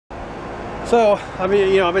So, I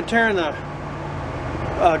mean, I've been tearing the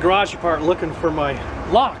garage apart looking for my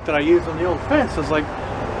lock that I used on the old fence. I was like,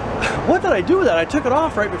 what did I do with that? I took it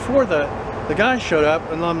off right before the guy showed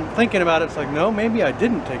up, and I'm thinking about it. It's like, no, maybe I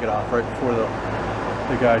didn't take it off right before the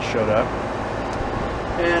guy showed up.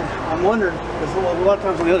 And I'm wondering, because a lot of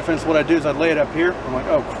times on the other fence, what I do is I lay it up here. I'm like,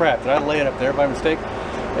 oh crap, did I lay it up there by mistake?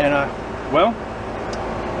 And well,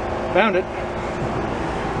 found it.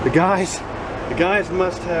 The guys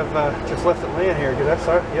must have just left it laying here, because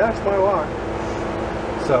that's my lock.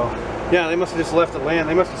 So yeah, they must have just left it laying.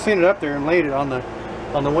 They must have seen it up there and laid it on the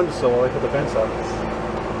windowsill while they put the fence up.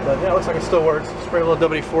 But yeah, it looks like it still works. Spray a little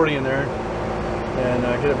WD-40 in there and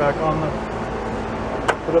get it back on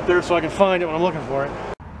put it up there so I can find it when I'm looking for it.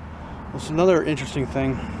 What's another interesting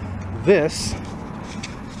thing? This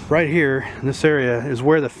right here in this area is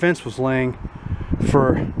where the fence was laying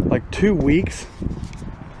for like 2 weeks.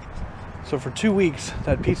 So for 2 weeks,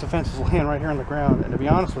 that piece of fence is laying right here on the ground, and to be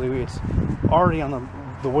honest with you, it's already on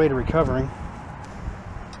the way to recovering.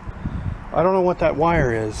 I don't know what that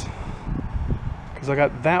wire is, because I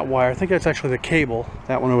got that wire. I think that's actually the cable,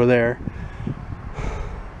 that one over there.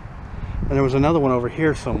 And there was another one over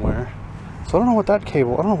here somewhere. So I don't know what that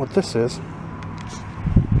cable, I don't know what this is.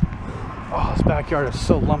 Oh, this backyard is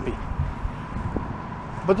so lumpy.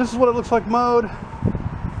 But this is what it looks like mowed.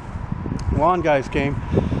 Lawn guys came.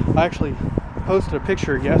 I actually posted a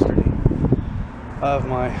picture yesterday of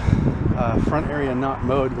my front area not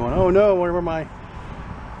mowed, going, oh no, where were my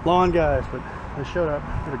lawn guys? But they showed up,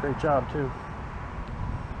 did a great job too.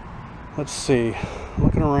 Let's see,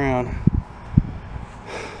 looking around,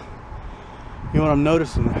 you know what I'm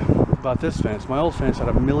noticing about this fence? My old fence had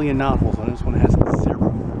 1,000,000 knotholes on it. This one has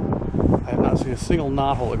 0. I have not seen a single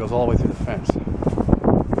knothole that goes all the way through the fence.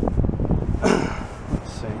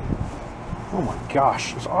 Let's see. Oh my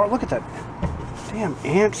gosh! Look at that! Damn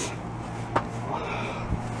ants!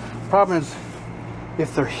 Problem is,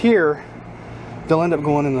 if they're here, they'll end up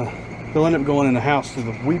going in the house through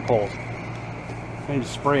the weep holes. I need to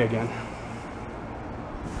spray again.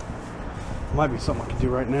 Might be something I can do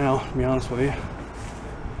right now, to be honest with you.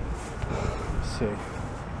 Let's see.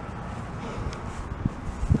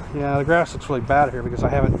 Yeah, the grass looks really bad here because I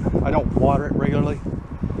don't water it regularly,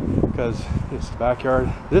 because it's the backyard.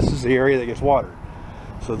 This is the area that gets watered.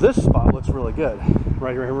 So this spot looks really good.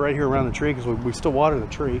 Right here around the tree, because we still water the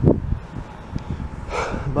tree.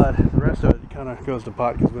 But the rest of it kind of goes to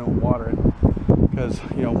pot because we don't water it. Because,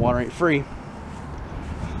 water ain't free.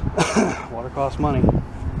 Water costs money.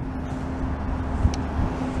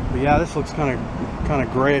 But yeah, this looks kind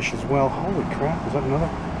of grayish as well. Holy crap, is that another?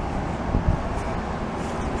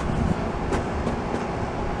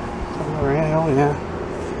 Is that another ant? Oh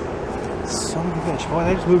yeah. Son of a bitch. Boy,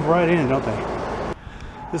 they just move right in, don't they?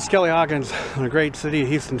 This is Kelly Hawkins in the great city of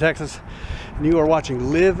Houston, Texas. And you are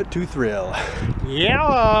watching Live to Thrill.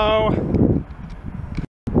 Yellow!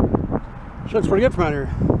 She looks pretty good from out here.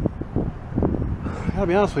 I gotta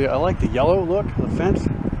be honest with you, I like the yellow look of the fence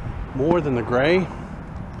more than the gray.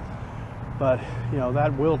 But,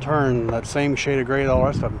 that will turn, that same shade of gray that all the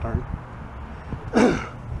rest of them turn.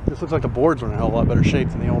 This looks like the boards are in a hell of a lot better shape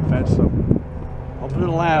than the old fence, so hopefully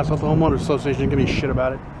it'll last. Hope the homeowners association didn't give me shit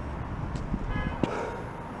about it.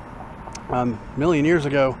 A million years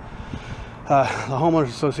ago, the homeowners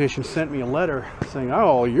association sent me a letter saying,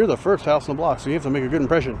 oh, you're the first house on the block, so you have to make a good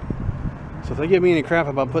impression. So if they give me any crap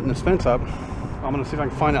about putting this fence up, I'm going to see if I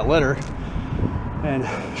can find that letter and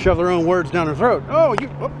shove their own words down their throat. Oh, you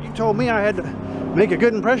told me I had to make a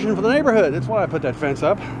good impression for the neighborhood. That's why I put that fence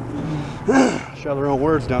up. Shove their own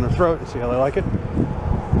words down their throat and see how they like it.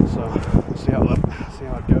 So let's see how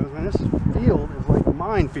it goes. Man, this field is like a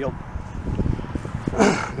minefield.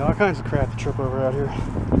 Got all kinds of crap to trip over out here.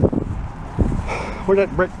 Where'd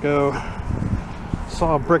that brick go?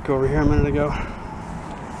 Saw a brick over here a minute ago.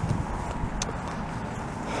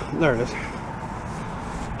 There it is.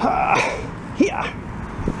 Yeah.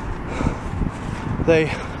 They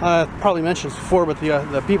probably mentioned this before, but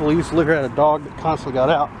the people who used to live here had a dog that constantly got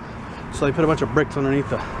out, so they put a bunch of bricks underneath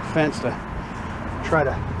the fence to try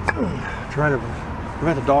to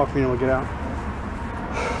prevent the dog from being able to get out.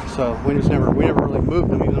 So we never really moved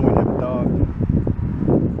them, even though we didn't have a dog.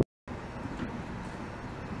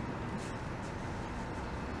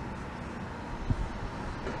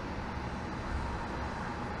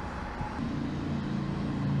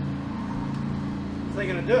 Are they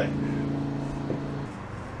gonna do it?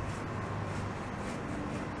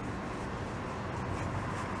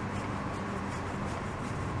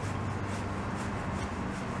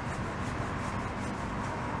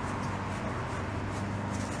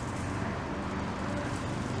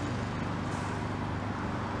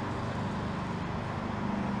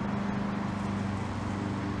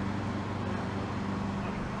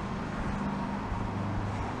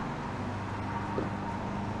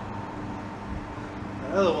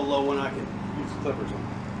 Another little low one I can use clippers on.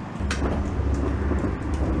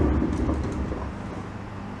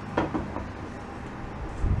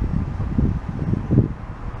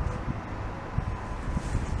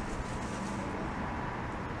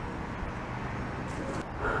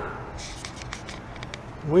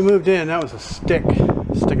 When we moved in, that was a stick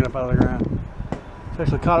sticking up out of the ground. It's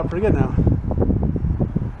actually caught up pretty good now.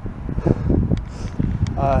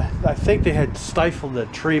 I think they had stifled the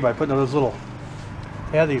tree by putting those little,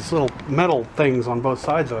 they had these little metal things on both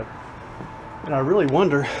sides of it. And I really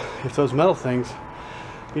wonder if those metal things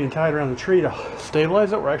being tied around the tree to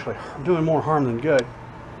stabilize it were actually doing more harm than good.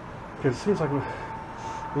 Because it seems like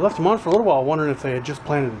we left them on for a little while wondering if they had just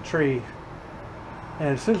planted a tree. And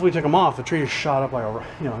as soon as we took them off, the tree just shot up like a,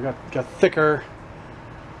 you know, got thicker.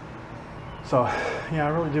 So, yeah, I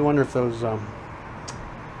really do wonder if those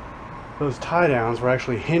tie downs were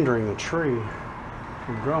actually hindering the tree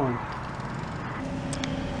from growing.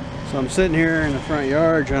 So I'm sitting here in the front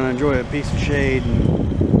yard trying to enjoy a piece of shade, and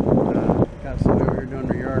got somebody over here doing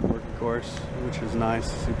their yard work, of course, which is nice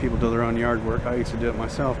to see people do their own yard work. I used to do it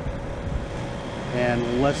myself.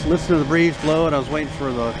 And let's listen to the breeze blow, and I was waiting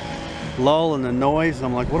for the lull in the noise.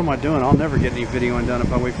 I'm like, what am I doing? I'll never get any videoing done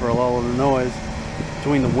if I wait for a lull in the noise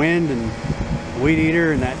between the wind and weed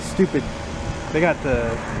eater and that stupid, they got the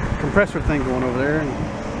compressor thing going over there, and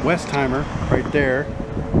Westheimer right there.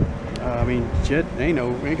 I mean, shit, ain't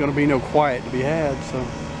gonna be no quiet to be had, so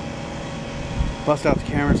bust out the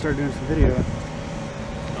camera and start doing some video.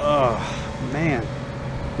 Oh man,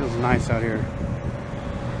 feels nice out here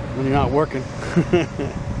when you're not working.